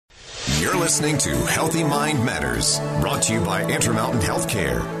You're listening to Healthy Mind Matters, brought to you by Intermountain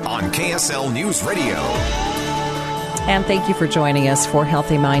Healthcare on KSL News Radio. And thank you for joining us for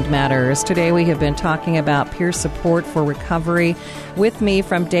Healthy Mind Matters. Today we have been talking about peer support for recovery. With me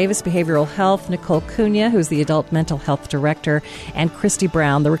from Davis Behavioral Health, Nicole Cunha, who's the Adult Mental Health Director, and Christy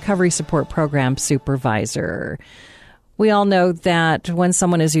Brown, the Recovery Support Program Supervisor. We all know that when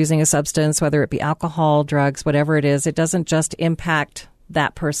someone is using a substance, whether it be alcohol, drugs, whatever it is, it doesn't just impact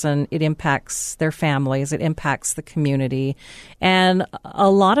that person, it impacts their families, it impacts the community. And a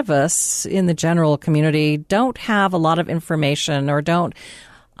lot of us in the general community don't have a lot of information or don't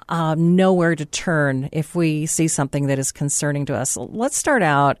know where to turn if we see something that is concerning to us. Let's start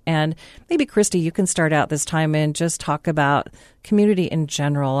out, and maybe Christy, you can start out this time and just talk about community in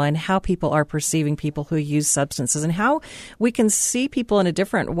general and how people are perceiving people who use substances and how we can see people in a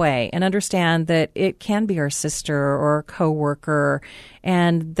different way and understand that it can be our sister or a coworker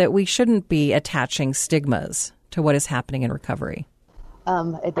and that we shouldn't be attaching stigmas to what is happening in recovery.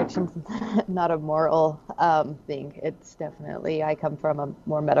 Addiction's not a moral thing. It's definitely, I come from a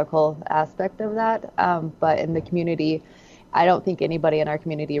more medical aspect of that. But in the community, I don't think anybody in our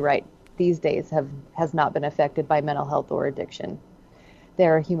community right these days has not been affected by mental health or addiction.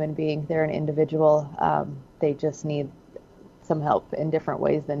 They're a human being. They're an individual. They just need some help in different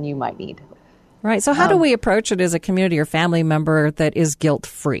ways than you might need. Right. So how do we approach it as a community or family member that is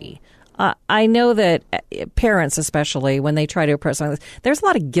guilt-free? I know that parents, especially when they try to approach something, there's a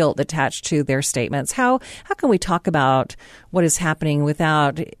lot of guilt attached to their statements. How can we talk about what is happening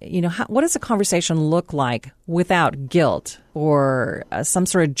without, what does a conversation look like without guilt or some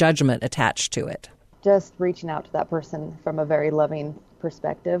sort of judgment attached to it? Just reaching out to that person from a very loving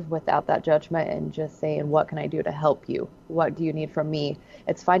perspective without that judgment and just saying, what can I do to help you? What do you need from me?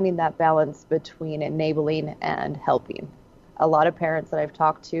 It's finding that balance between enabling and helping. A lot of parents that I've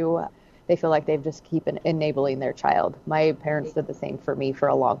talked to, they feel like they've just keep enabling their child. My parents did the same for me for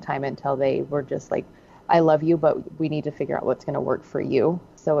a long time until they were just like, I love you, but we need to figure out what's going to work for you.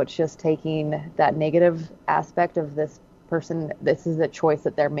 So it's just taking that negative aspect of this person. This is a choice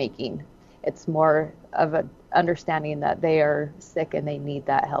that they're making. It's more of an understanding that they are sick and they need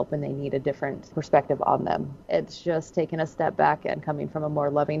that help and they need a different perspective on them. It's just taking a step back and coming from a more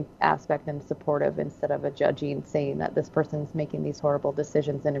loving aspect and supportive instead of a judging, saying that this person's making these horrible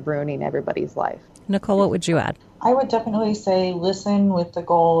decisions and ruining everybody's life. Nicole, what would you add? I would definitely say listen with the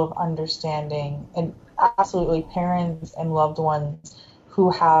goal of understanding, and absolutely parents and loved ones who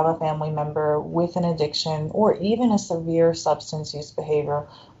have a family member with an addiction or even a severe substance use behavior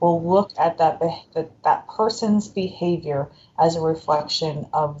will look at that person's behavior as a reflection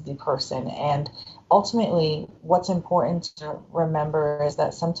of the person. And ultimately, what's important to remember is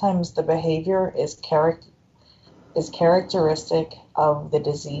that sometimes the behavior is characteristic of the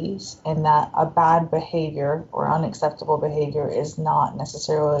disease, and that a bad behavior or unacceptable behavior is not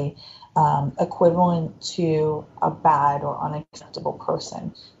necessarily equivalent to a bad or unacceptable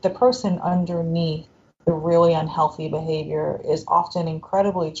person. The person underneath the really unhealthy behavior is often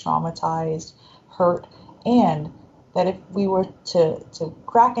incredibly traumatized, hurt, and that if we were to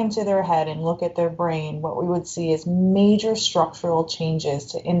crack into their head and look at their brain, what we would see is major structural changes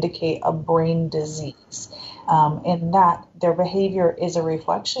to indicate a brain disease, and that their behavior is a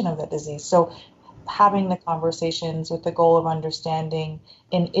reflection of the disease. So having the conversations with the goal of understanding,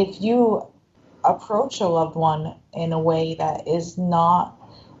 and if you approach a loved one in a way that is not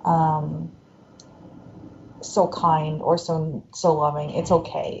so kind or so loving, it's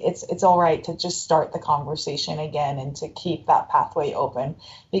okay. It's all right to just start the conversation again and to keep that pathway open,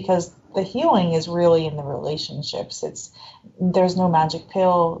 because the healing is really in the relationships. There's no magic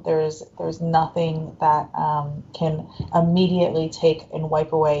pill. There's nothing that can immediately take and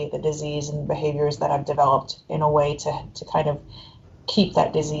wipe away the disease and behaviors that have developed in a way to kind of keep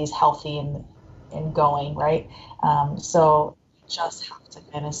that disease healthy and going, right? So just have to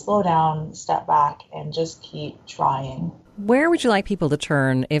kind of slow down, step back, and just keep trying. Where would you like people to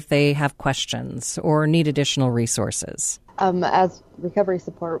turn if they have questions or need additional resources? As recovery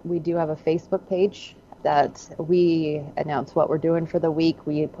support, we do have a Facebook page that we announce what we're doing for the week.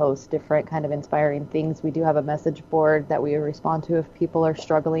 We post different kind of inspiring things. We do have a message board that we respond to if people are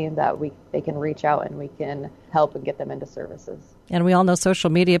struggling, that they can reach out and we can help and get them into services. And we all know social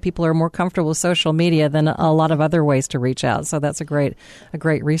media, people are more comfortable with social media than a lot of other ways to reach out. So that's a great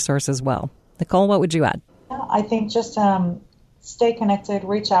resource as well. Nicole, what would you add? I think just stay connected,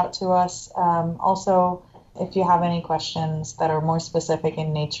 reach out to us. Also, If you have any questions that are more specific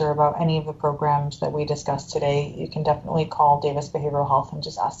in nature about any of the programs that we discussed today, you can definitely call Davis Behavioral Health and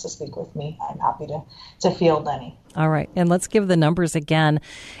just ask to speak with me. I'm happy to field any. All right. And let's give the numbers again.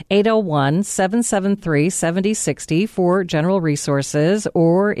 801-773-7060 for general resources,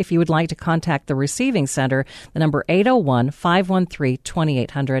 or if you would like to contact the receiving center, the number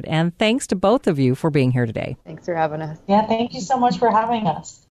 801-513-2800. And thanks to both of you for being here today. Thanks for having us. Yeah, thank you so much for having us.